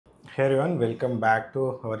Hey everyone, welcome back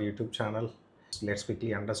to our YouTube channel. Let's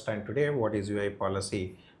quickly understand today what is UI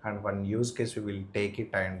policy and one use case we will take it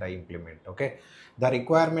and implement. Okay, the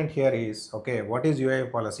requirement here is what is UI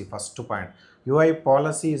policy? First point, UI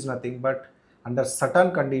policy is nothing but under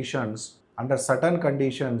certain conditions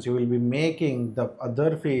you will be making the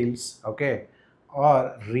other fields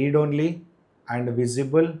or read only and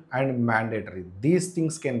visible and mandatory. These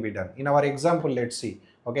things can be done. In our example, let's see.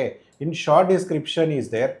 In short description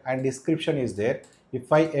is there and description is there.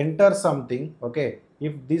 If I enter something,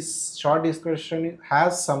 if this short description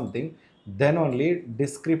has something, then only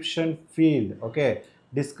description field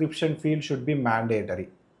should be mandatory.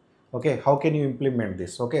 How can you implement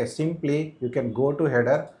this? Simply you can go to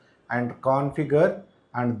header and configure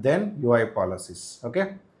and then UI policies.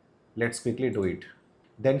 Let's quickly do it.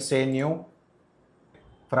 Then say new.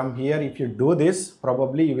 From here, if you do this,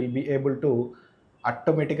 probably you will be able to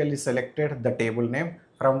automatically selected the table name.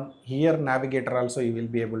 From here, navigator also you will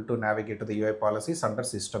be able to navigate to the UI policies under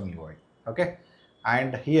system UI.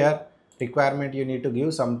 And here requirement you need to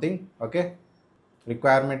give something.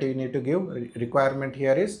 Requirement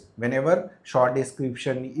here is whenever short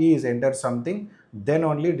description is enter something, then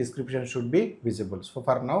only description should be visible. So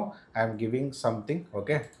for now I am giving something.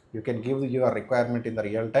 You can give your requirement in the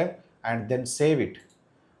real time and then save it.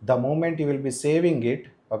 The moment you will be saving it,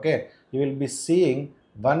 you will be seeing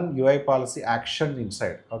one UI policy action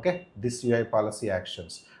inside. This UI policy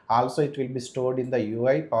actions also it will be stored in the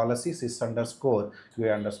UI policy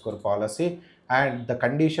sys_UI_policy, and the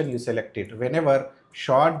condition you select it whenever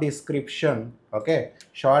short description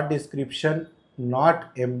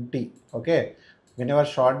not empty. Whenever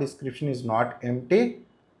short description is not empty,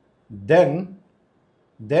 then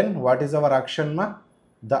what is our action?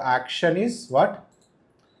 The action is what?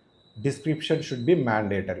 Description should be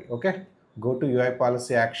mandatory. Go to UI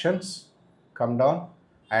policy actions, come down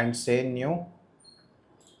and say new,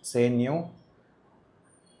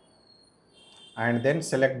 and then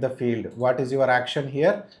select the field. What is your action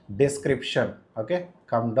here? Description.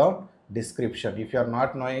 Come down, description. If you are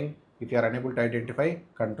not knowing, if you are unable to identify,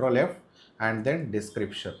 Control F and then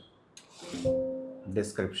description.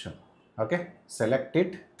 Select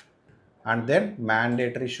it and then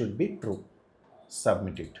mandatory should be true.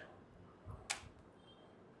 Submit it.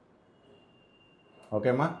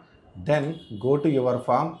 Then go to your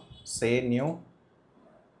form, say new,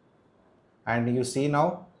 and you see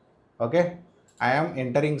now I am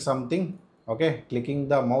entering something. Clicking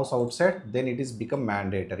the mouse outside, then it is become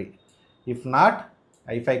mandatory. If not,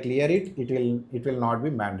 if I clear it, it will not be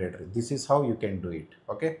mandatory. This is how you can do it.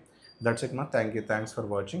 That's it. Thank you. Thanks for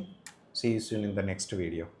watching. See you soon in the next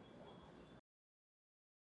video.